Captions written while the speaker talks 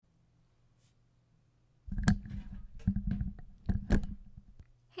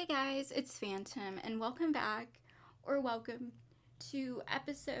Hey guys, it's Phantom, and welcome back, or welcome to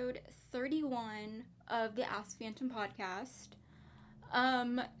episode 31 of the Ask Phantom podcast.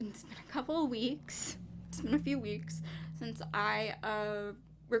 It's been a couple of weeks. It's been a few weeks since I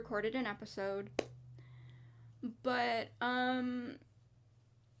recorded an episode. But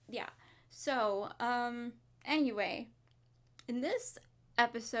yeah. So, anyway, in this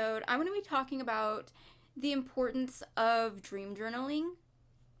episode, I'm going to be talking about the importance of dream journaling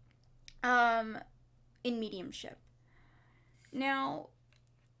in mediumship. Now,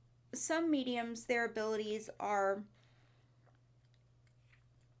 some mediums, their abilities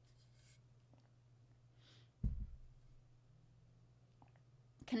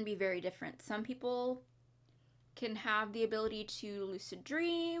can be very different. Some people can have the ability to lucid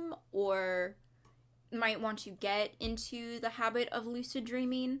dream or might want to get into the habit of lucid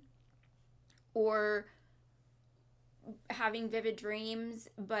dreaming or having vivid dreams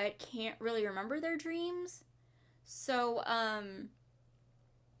but can't really remember their dreams. So,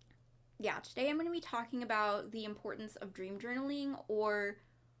 today I'm going to be talking about the importance of dream journaling or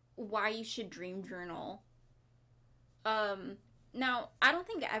why you should dream journal. Now, I don't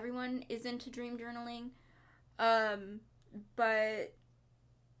think everyone is into dream journaling, but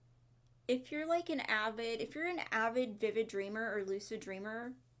if you're an avid vivid dreamer or lucid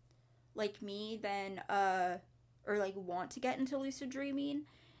dreamer like me, then, or like want to get into lucid dreaming,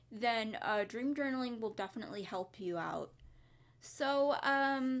 then dream journaling will definitely help you out. So,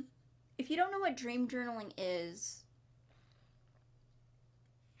 if you don't know what dream journaling is,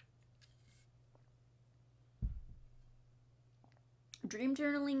 dream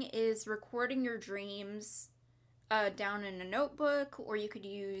journaling is recording your dreams down in a notebook, or you could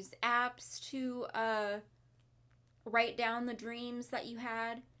use apps to write down the dreams that you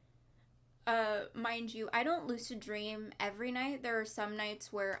had. Mind you, I don't lucid dream every night. There are some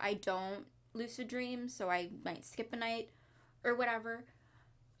nights where I don't lucid dream, so I might skip a night or whatever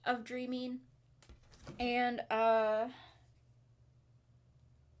of dreaming. And,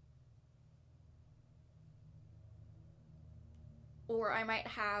 or I might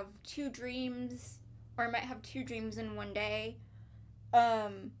have two dreams, or I might have two dreams in one day.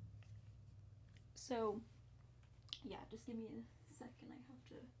 So, yeah, just give me a second. I have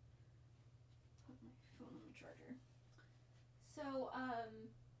to put my phone on the charger. So,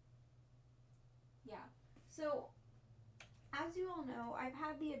 yeah. So, as you all know,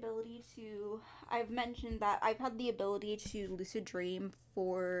 I've mentioned that I've had the ability to lucid dream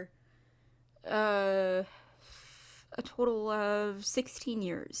for a total of 16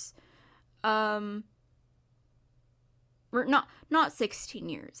 years. Or not 16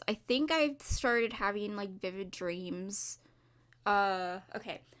 years. I think I started having like vivid dreams.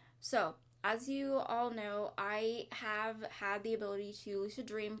 Okay. So, as you all know, I have had the ability to lucid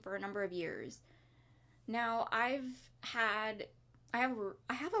dream for a number of years. Now, I have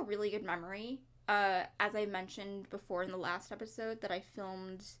a really good memory. As I mentioned before in the last episode that I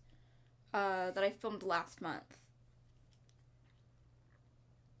filmed last month.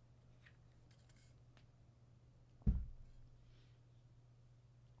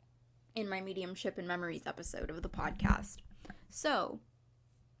 In my mediumship and memories episode of the podcast. So,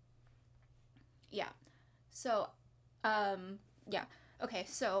 yeah. So, yeah. Okay,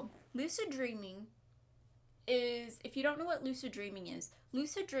 so lucid dreaming is, if you don't know what lucid dreaming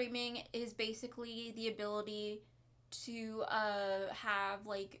is basically the ability to have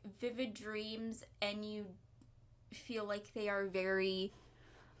like vivid dreams and you feel like they are very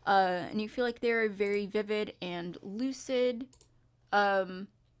vivid and lucid. Hold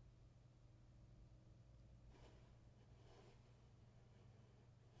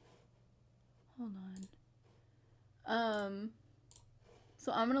on.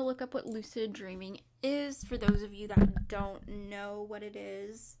 So I'm gonna look up what lucid dreaming is for those of you that don't know what it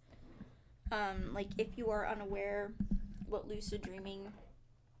is. Like if you are unaware what lucid dreaming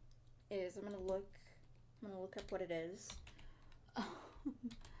is, I'm gonna look up what it is.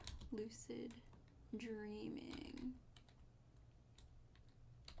 Lucid dreaming.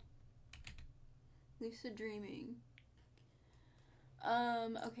 Lucid dreaming.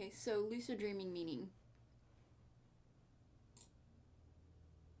 Okay, so lucid dreaming meaning.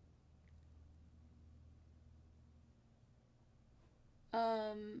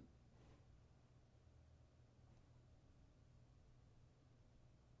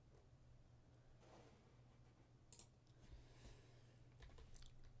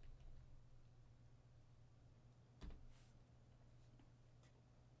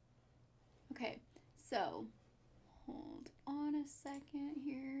 Okay, so hold on a second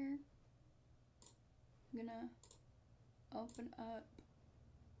here. I'm gonna open up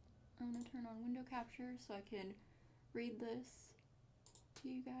I'm gonna turn on window capture so I can read this to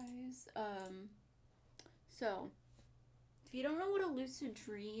you guys. So if you don't know what a lucid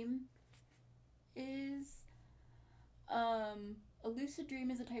dream is, a lucid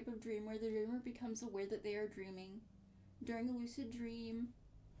dream is a type of dream where the dreamer becomes aware that they are dreaming. During a lucid dream,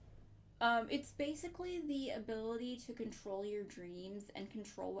 it's basically the ability to control your dreams and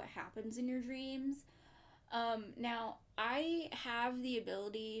control what happens in your dreams. Now, I have the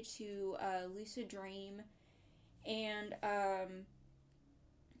ability to lucid dream, and I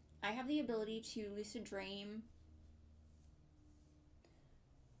have the ability to lucid dream,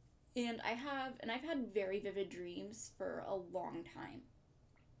 and I've had very vivid dreams for a long time.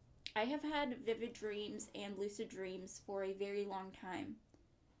 I have had vivid dreams and lucid dreams for a very long time.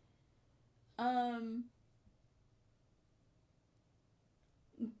 Um,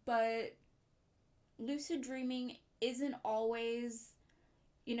 but lucid dreaming isn't always,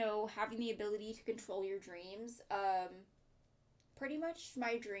 having the ability to control your dreams. Pretty much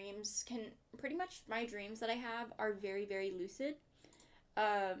my dreams that I have are very, very lucid.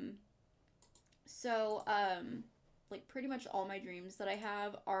 Um, like pretty much all my dreams that I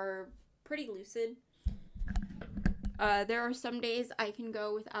have are pretty lucid. There are some days I can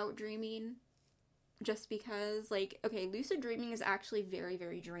go without dreaming just because, like, okay, lucid dreaming is actually very,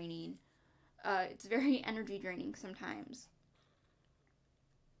 very draining. It's very energy draining sometimes.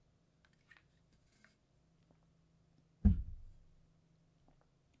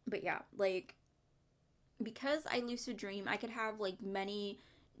 But yeah, like, because I lucid dream, I could have, like, many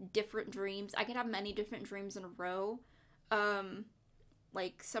different dreams. I could have many different dreams in a row, um,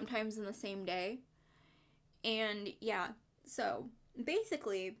 like, sometimes in the same day. And yeah, so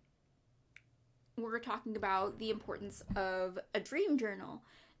basically, we're talking about the importance of a dream journal.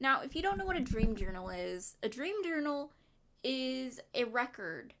 Now, if you don't know what a dream journal is a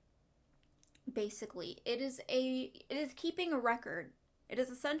record. Basically, it is keeping a record. It is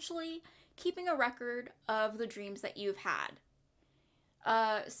essentially keeping a record of the dreams that you've had.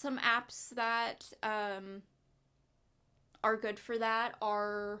 Some apps that are good for that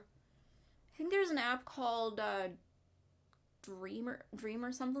are, I think there's an app called Dream or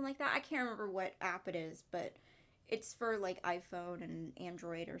something like that. I can't remember what app it is, but it's for like iPhone and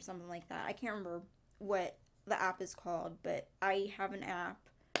Android or something like that. I can't remember what the app is called, but I have an app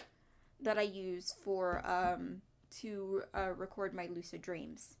that I use for to record my lucid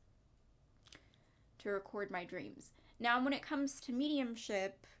dreams. To record my dreams. Now, when it comes to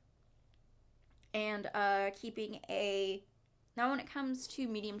mediumship and keeping a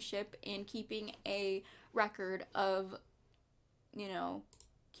record of,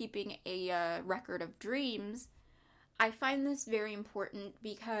 keeping a record of dreams, I find this very important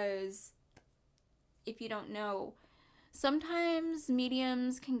because if you don't know, sometimes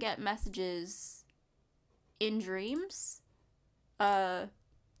mediums can get messages in dreams.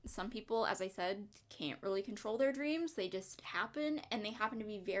 Some people, as I said, can't really control their dreams. They just happen, and they happen to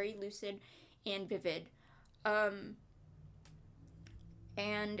be very lucid and vivid. And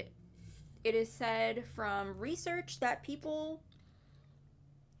it is said from research that people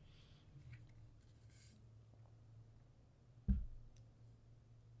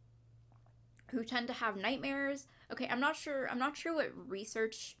who tend to have nightmares. Okay, I'm not sure what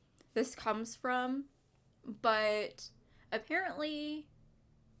research this comes from, but apparently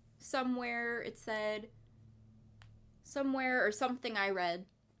somewhere or something I read,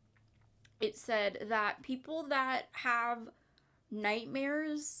 it said that people that have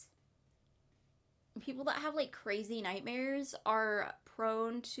like crazy nightmares are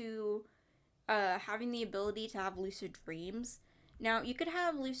prone to having the ability to have lucid dreams. Now, you could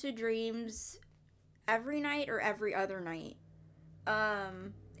have lucid dreams every night or every other night.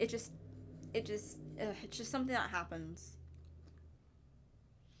 It's just something that happens.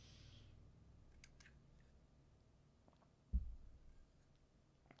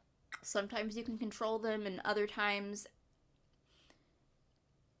 Sometimes you can control them, and other times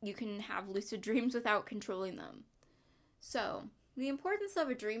you can have lucid dreams without controlling them. So, the importance of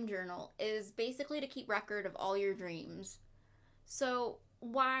a dream journal is basically to keep record of all your dreams. So,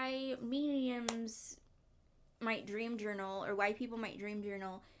 why mediums might dream journal, or why people might dream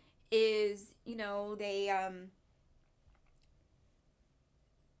journal, is,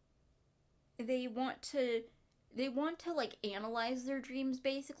 they want to like analyze their dreams.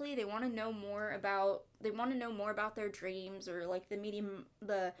 Basically, they want to know more about their dreams, or like the meaning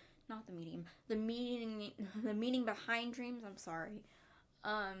behind dreams. I'm sorry,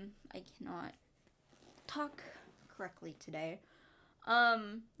 I cannot talk correctly today.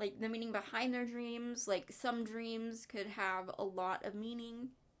 Like the meaning behind their dreams. Like some dreams could have a lot of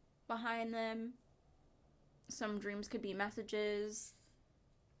meaning, behind them. Some dreams could be messages.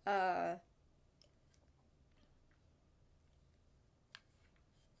 Uh,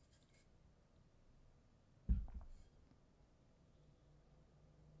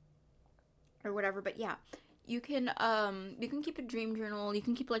 or whatever. But yeah, you can keep a dream journal. You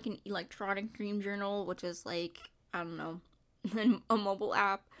can keep like an electronic dream journal, which is like, I don't know, a mobile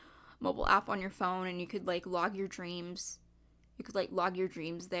app on your phone, and you could like log your dreams. You could like log your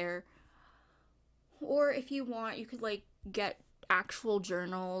dreams there. Or if you want, you could like get actual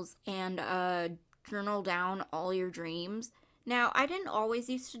journals and journal down all your dreams. Now, I didn't always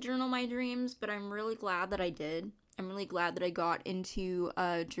used to journal my dreams, but I'm really glad that I did. I'm really glad that I got into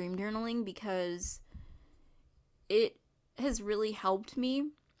dream journaling because it has really helped me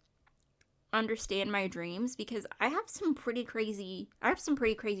understand my dreams, because I have some pretty crazy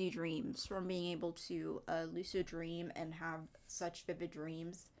dreams from being able to lucid dream and have such vivid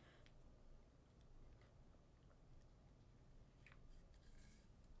dreams.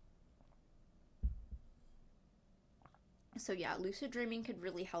 So yeah, lucid dreaming could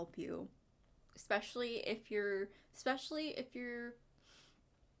really help you, especially if you're especially if you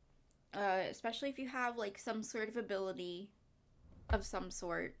have like some sort of ability of some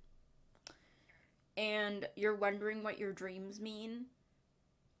sort and you're wondering what your dreams mean.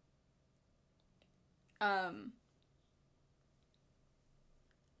 Um,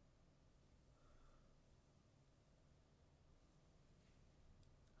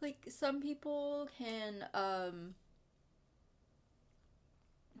 like some people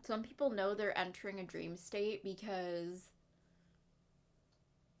know they're entering a dream state because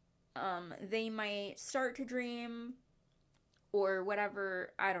they might start to dream or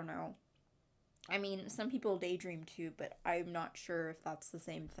whatever. I don't know. I mean, some people daydream too, but I'm not sure if that's the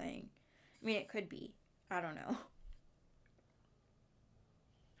same thing. I mean, it could be. I don't know.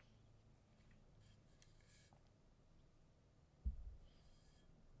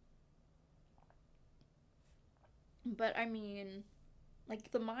 But I mean,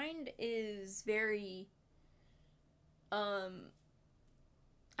 like the mind is very um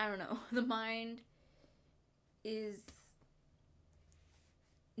I don't know. The mind is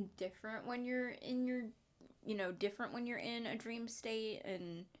different when you're in your different when you're in a dream state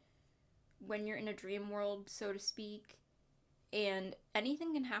and when you're in a dream world, so to speak. And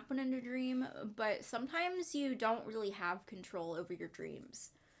anything can happen in a dream, but sometimes you don't really have control over your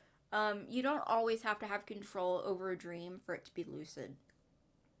dreams. You don't always have to have control over a dream for it to be lucid.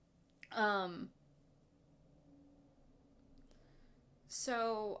 Um,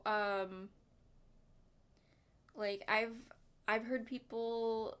 so like I've heard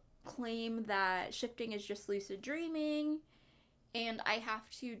people claim that shifting is just lucid dreaming, and I have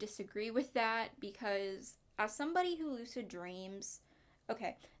to disagree with that because as somebody who lucid dreams,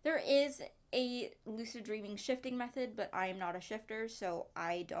 okay, there is a lucid dreaming shifting method, but I am not a shifter, so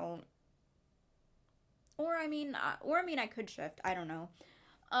I don't. Or I mean, I could shift. I don't know.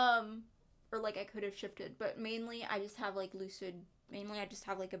 Um, or like I could have shifted, but mainly I just have like lucid. Mainly I just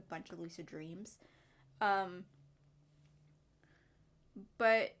have like a bunch of lucid dreams. Um,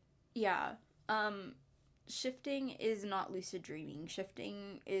 but yeah. Um, shifting is not lucid dreaming.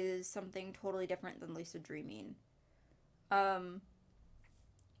 Shifting is something totally different than lucid dreaming. Um,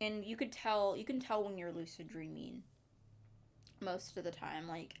 and you can tell when you're lucid dreaming most of the time.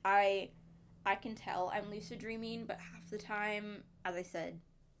 Like I can tell I'm lucid dreaming, but half the time, as I said,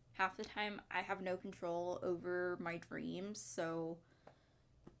 half the time I have no control over my dreams. So,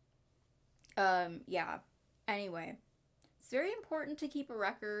 yeah. Anyway, it's very important to keep a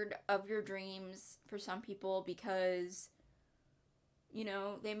record of your dreams for some people because,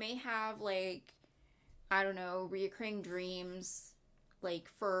 they may have like, I don't know, reoccurring dreams like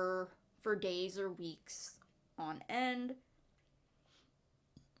for days or weeks on end.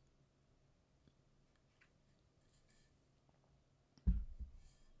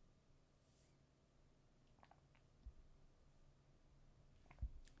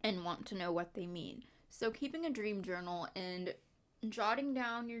 And want to know what they mean. So, keeping a dream journal and jotting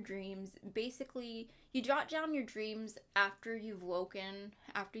down your dreams, basically, you jot down your dreams after you've woken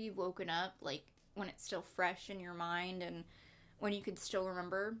up, like when it's still fresh in your mind and when you could still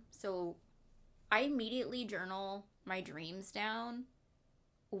remember. So, I immediately journal my dreams down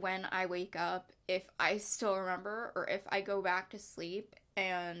when I wake up if I still remember, or if I go back to sleep.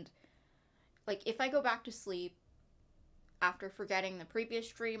 And like if I go back to sleep after forgetting the previous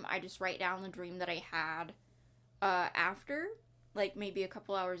dream, I just write down the dream that I had after, like maybe a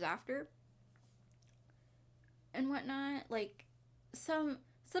couple hours after and whatnot. Like some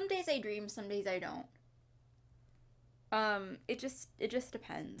days I dream, some days I don't. It just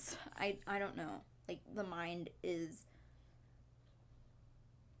depends. I don't know. Like the mind is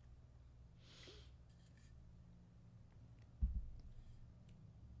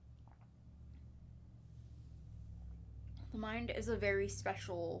a very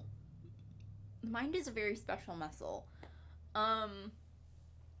special the mind is a very special muscle. Um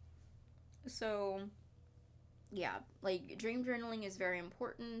so yeah, like dream journaling is very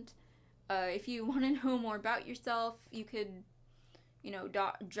important. If you want to know more about yourself, you could,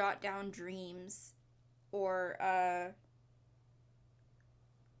 jot down dreams, or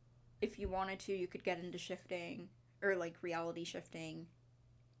if you wanted to, you could get into shifting or like reality shifting.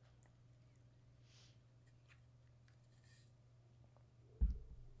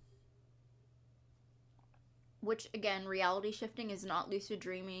 Which again, reality shifting is not lucid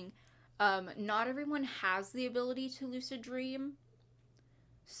dreaming. Not everyone has the ability to lucid dream.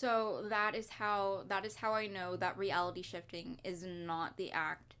 So that is how I know that reality shifting is not the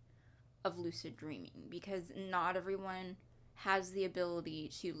act of lucid dreaming, because not everyone has the ability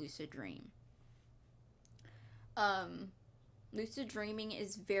to lucid dream. Um, Lucid dreaming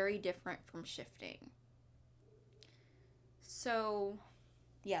is very different from shifting. So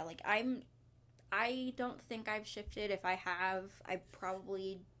yeah, like I don't think I've shifted. If I have, I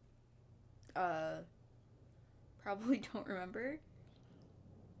uh probably don't remember.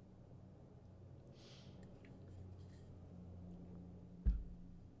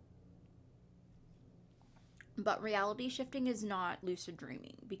 But reality shifting is not lucid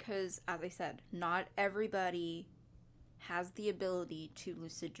dreaming, because, as I said, not everybody has the ability to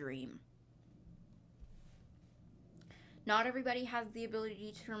lucid dream. Not everybody has the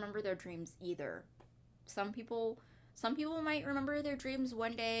ability to remember their dreams either. Some people some people might remember their dreams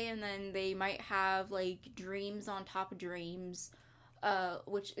one day, and then they might have like dreams on top of dreams,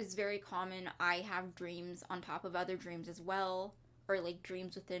 which is very common. I have dreams on top of other dreams as well, or like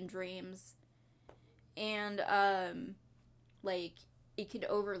dreams within dreams. And like it could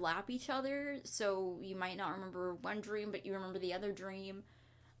overlap each other, so you might not remember one dream but you remember the other dream.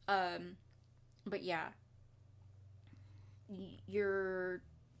 um but yeah, you're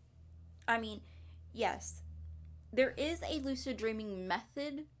I mean, yes, there is a lucid dreaming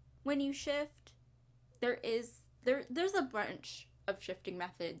method when you shift. There's a bunch of shifting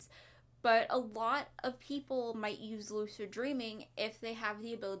methods, but a lot of people might use lucid dreaming if they have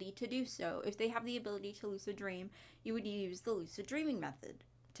the ability to do so. If they have the ability to lucid dream, you would use the lucid dreaming method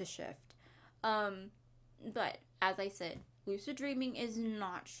to shift. Um, but as I said, lucid dreaming is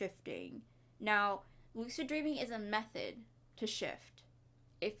not shifting. Now, lucid dreaming is a method to shift.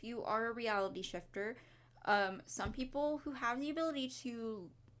 If you are a reality shifter, some people who have the ability to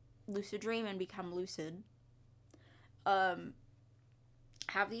lucid dream and become lucid, um,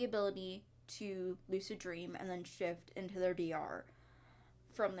 have the ability to lucid dream and then shift into their DR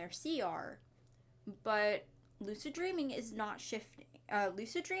from their CR. But lucid dreaming is not shifting.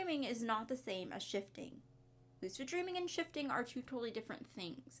 Lucid dreaming is not the same as shifting. Lucid dreaming and shifting are two totally different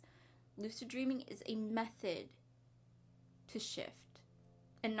things. Lucid dreaming is a method to shift,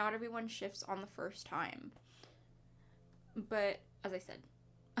 and not everyone shifts on the first time. But as I said,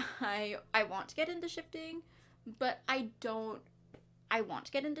 I want to get into shifting, but I want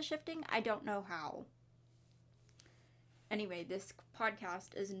to get into shifting. I don't know how. Anyway, this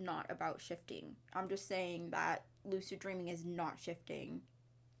podcast is not about shifting. I'm just saying that lucid dreaming is not shifting,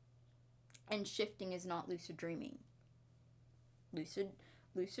 and shifting is not lucid dreaming. Lucid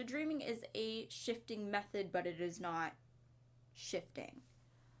lucid dreaming is a shifting method, but it is not shifting.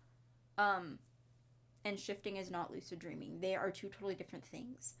 Um and shifting is not lucid dreaming. They are two totally different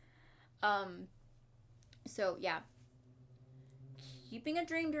things. Um so yeah, keeping a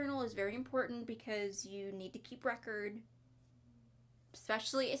dream journal is very important because you need to keep record,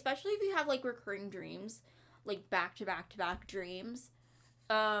 especially if you have like recurring dreams, like back to back to back dreams.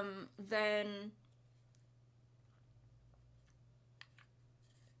 Then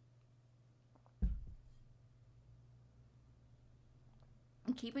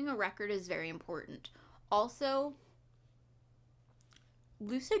keeping a record is very important. Also,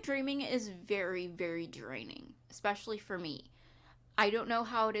 lucid dreaming is very, very draining, especially for me. I don't know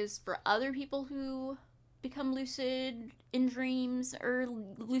how it is for other people who become lucid in dreams or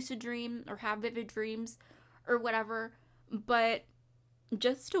lucid dream or have vivid dreams or whatever, but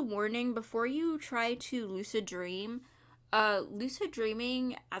just a warning before you try to lucid dream. Lucid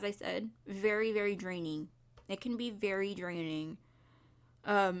dreaming, as I said, very, very draining. It can be very draining,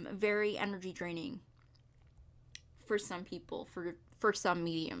 very energy draining for some people, for some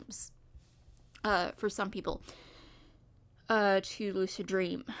mediums, for some people, to lucid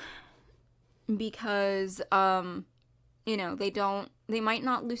dream, because They might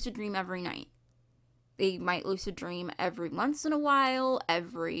not lucid dream every night. They might lucid dream every once in a while,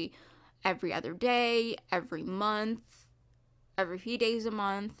 every other day, every month, every few days a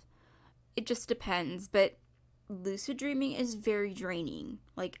month. It just depends, but lucid dreaming is very draining.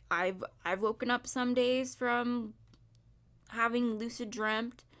 Like I've woken up some days from having lucid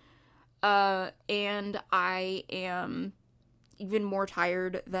dreamt, and I am even more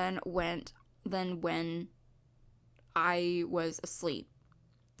tired than when I was asleep.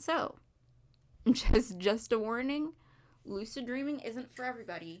 So, just a warning, lucid dreaming isn't for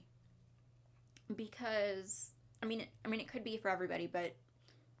everybody, because it could be for everybody, but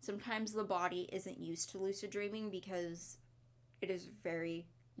sometimes the body isn't used to lucid dreaming because it is very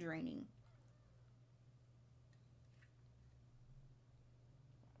draining.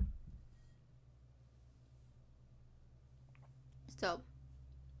 So,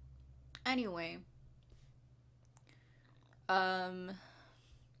 anyway, um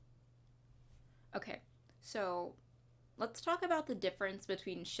okay. So, let's talk about the difference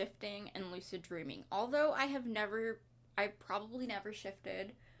between shifting and lucid dreaming. Although I probably never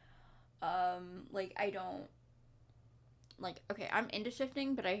shifted. Like I don't like okay, I'm into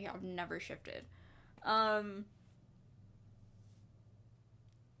shifting, but I have never shifted. Um,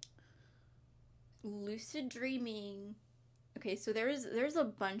 Lucid dreaming. Okay, so there's a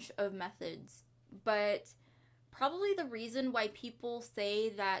bunch of methods, but probably the reason why people say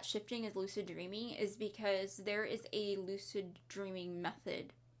that shifting is lucid dreaming is because there is a lucid dreaming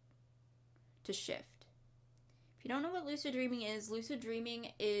method to shift. If you don't know what lucid dreaming is,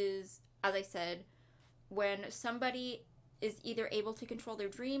 as I said, when somebody is either able to control their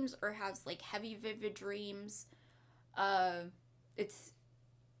dreams or has like heavy vivid dreams. Uh, it's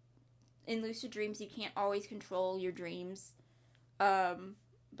in lucid dreams you can't always control your dreams. Um,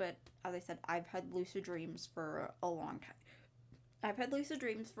 but as I said, I've had lucid dreams for a long time. I've had lucid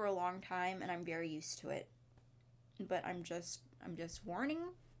dreams for a long time, and I'm very used to it. But I'm just warning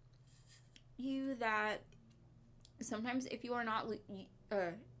you that sometimes if you are not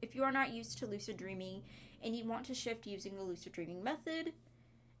used to lucid dreaming and you want to shift using the lucid dreaming method,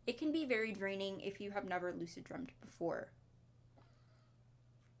 it can be very draining if you have never lucid dreamt before.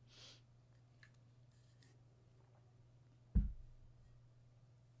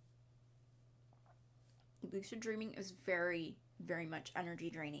 Lucid dreaming is very, very much energy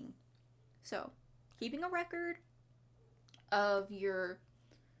draining. So, keeping a record of your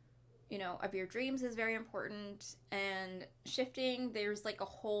dreams is very important, and shifting, there's like a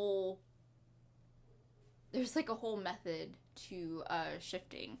whole method to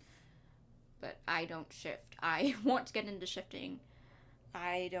shifting, but I don't shift. I want to get into shifting.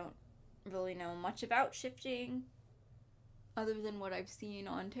 I don't really know much about shifting other than what I've seen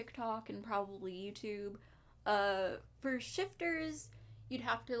on TikTok and probably YouTube. For shifters, you'd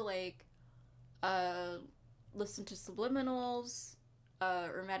have to uh, listen to subliminals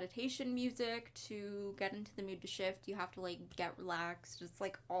or meditation music to get into the mood to shift. You have to get relaxed. It's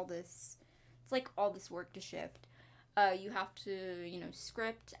like all this work to shift. You have to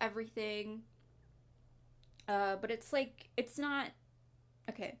script everything. But it's not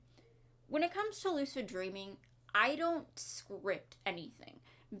okay. When it comes to lucid dreaming, I don't script anything.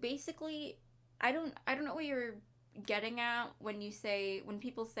 Basically, I don't know what you're getting at when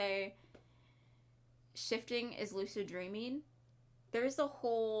people say shifting is lucid dreaming. There's a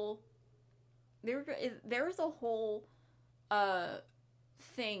whole there is a whole uh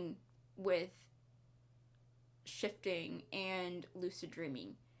thing with shifting and lucid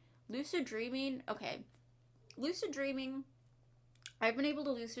dreaming. Lucid dreaming, okay. Lucid dreaming, I've been able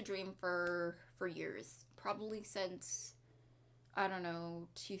to lucid dream for years, probably since I don't know,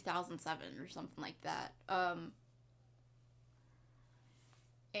 2007 or something like that.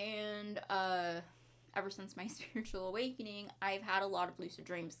 And ever since my spiritual awakening, I've had a lot of lucid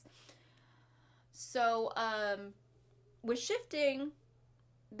dreams. So, with shifting,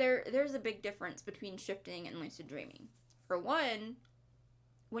 there's a big difference between shifting and lucid dreaming. For one,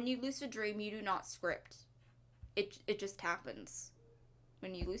 when you lucid dream, you do not script. It just happens.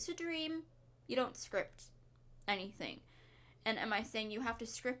 When you lucid dream, you don't script anything. And am I saying you have to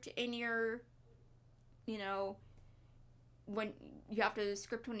script in your, you know, when you have to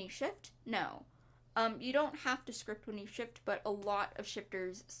script when you shift? No. You don't have to script when you shift, but a lot of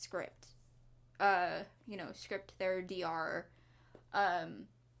shifters script. Script their DR, um,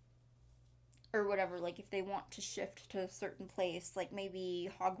 or whatever. Like if they want to shift to a certain place, like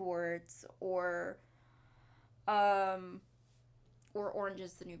maybe Hogwarts um, or Orange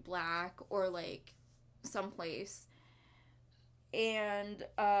is the New Black, or like someplace, and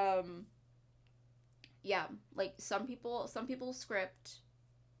yeah, like some people script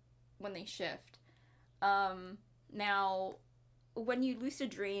when they shift. Now when you lucid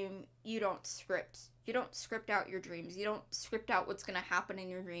dream, you don't script. You don't script out your dreams. You don't script out what's going to happen in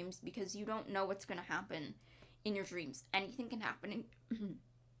your dreams because you don't know what's going to happen in your dreams. Anything can happen in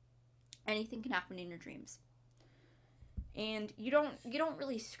anything can happen in your dreams. And you don't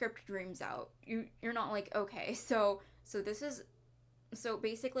really script dreams out. You're not like, okay, so this is so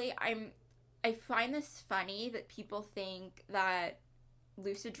basically I find this funny that people think that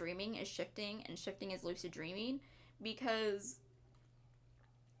lucid dreaming is shifting and shifting is lucid dreaming because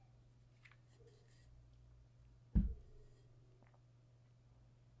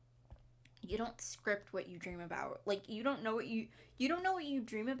you don't script what you dream about. Like you don't know what you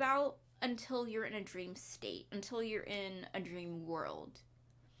dream about until you're in a dream state, until you're in a dream world.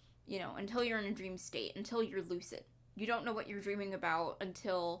 Until you're in a dream state, until you're lucid. You don't know what you're dreaming about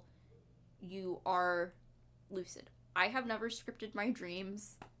until you are lucid. I have never scripted my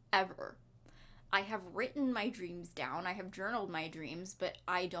dreams ever. I have written my dreams down, I have journaled my dreams, but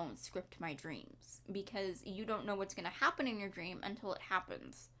I don't script my dreams because you don't know what's going to happen in your dream until it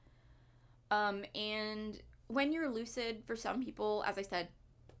happens. And when you're lucid, for some people, as I said,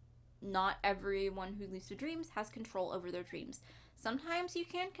 not everyone who lucid dreams has control over their dreams. Sometimes you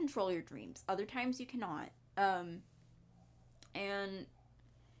can control your dreams, other times you cannot. And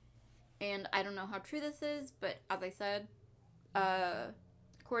I don't know how true this is, but as I said,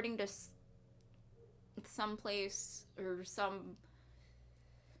 according to some place or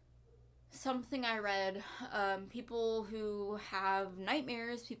something I read, people who have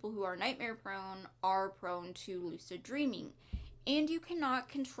nightmares, people who are nightmare prone, are prone to lucid dreaming. And you cannot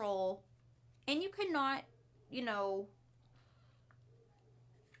control, and you cannot, you know,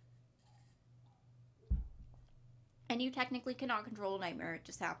 and you technically cannot control a nightmare, it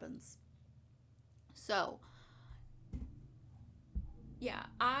just happens. So, yeah,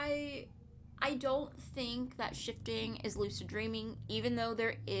 I don't think that shifting is lucid dreaming, even though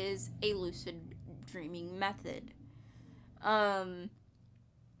there is a lucid dreaming method. Um,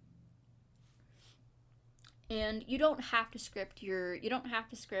 and you don't have to script your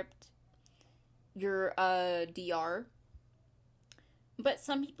DR, but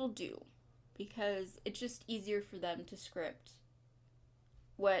some people do because it's just easier for them to script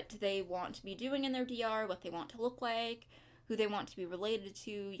what they want to be doing in their DR, what they want to look like, who they want to be related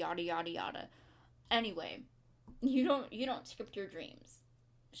to, yada yada yada. Anyway, you don't script your dreams.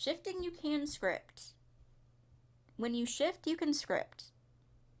 Shifting you can script. When you shift, you can script.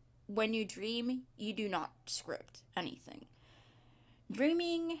 When you dream, you do not script anything.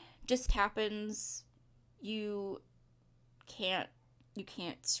 Dreaming just happens. You can't you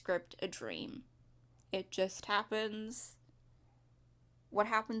can't script a dream. It just happens. What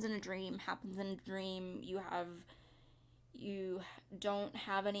happens in a dream happens in a dream. You don't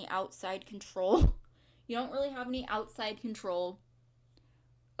have any outside control. You don't really have any outside control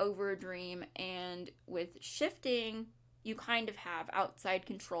over a dream, and with shifting you kind of have outside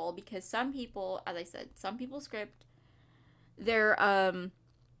control because some people, as I said, their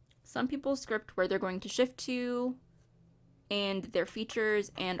some people script where they're going to shift to and their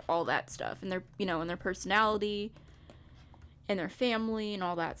features and all that stuff and their and their personality and their family and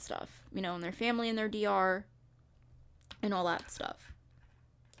all that stuff. And their family and their DR and all that stuff.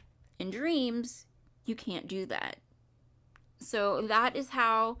 In dreams, you can't do that. So that is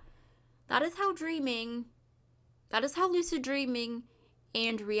how dreaming, that is how lucid dreaming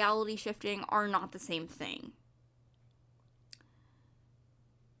and reality shifting are not the same thing.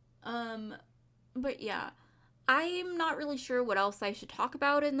 But yeah, I'm not really sure what else I should talk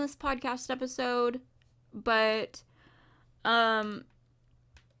about in this podcast episode, but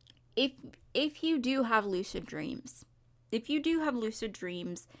if you do have lucid dreams,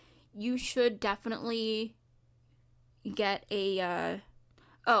 you should definitely get a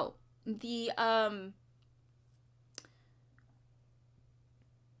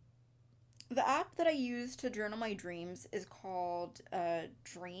the app that I use to journal my dreams is called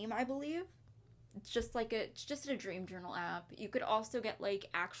Dream, I believe. It's just a dream journal app. You could also get like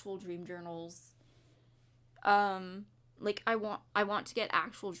actual dream journals. Like I want to get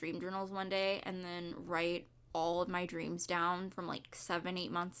actual dream journals one day and then write all of my dreams down from like 7-8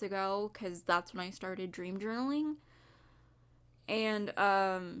 months ago, because that's when I started dream journaling. And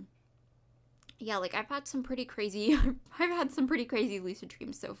yeah, like I've had some pretty crazy lucid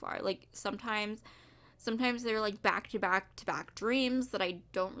dreams so far. Like sometimes they're like back to back dreams that I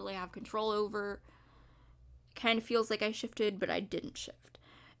don't really have control over. It kind of feels like I shifted, but I didn't shift.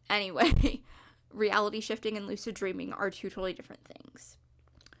 Anyway, reality shifting and lucid dreaming are two totally different things.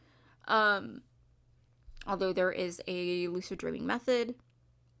 Although there is a lucid dreaming method,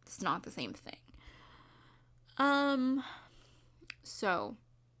 it's not the same thing. So,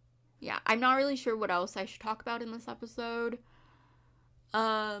 yeah, I'm not really sure what else I should talk about in this episode.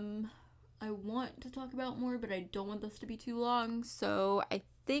 I want to talk about more, but I don't want this to be too long, so I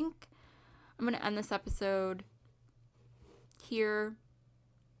think I'm going to end this episode here,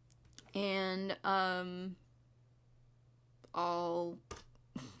 and, I'll,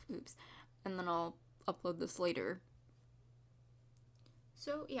 oops, and then I'll upload this later.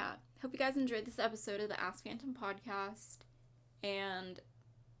 So, yeah, hope you guys enjoyed this episode of the Ask Phantom podcast, and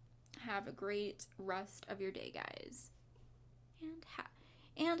have a great rest of your day, guys.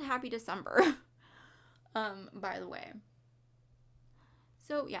 And happy December, by the way.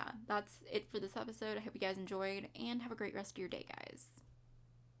 So, yeah, that's it for this episode. I hope you guys enjoyed, and have a great rest of your day, guys.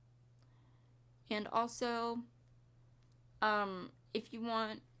 And also, if you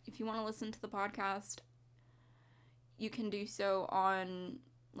want to listen to the podcast, you can do so on,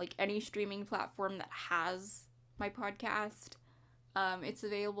 like, any streaming platform that has my podcast. It's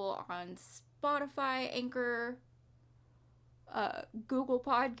available on Spotify, Anchor, Google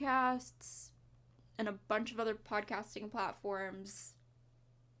Podcasts, and a bunch of other podcasting platforms.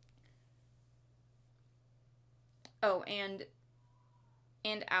 Oh, and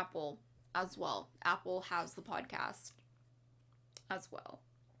Apple as well. Apple has the podcast as well.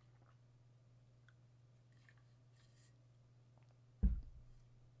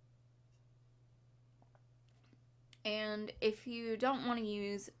 And if you don't want to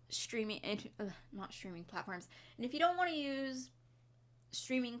use not streaming platforms, and if you don't want to use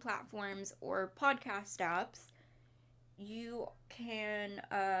streaming platforms or podcast apps, you can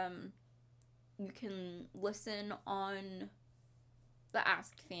listen on the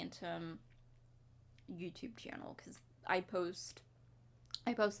Ask Phantom YouTube channel, because I post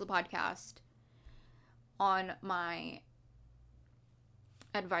the podcast on my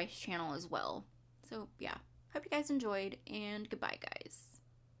advice channel as well. So yeah, hope you guys enjoyed, and goodbye, guys.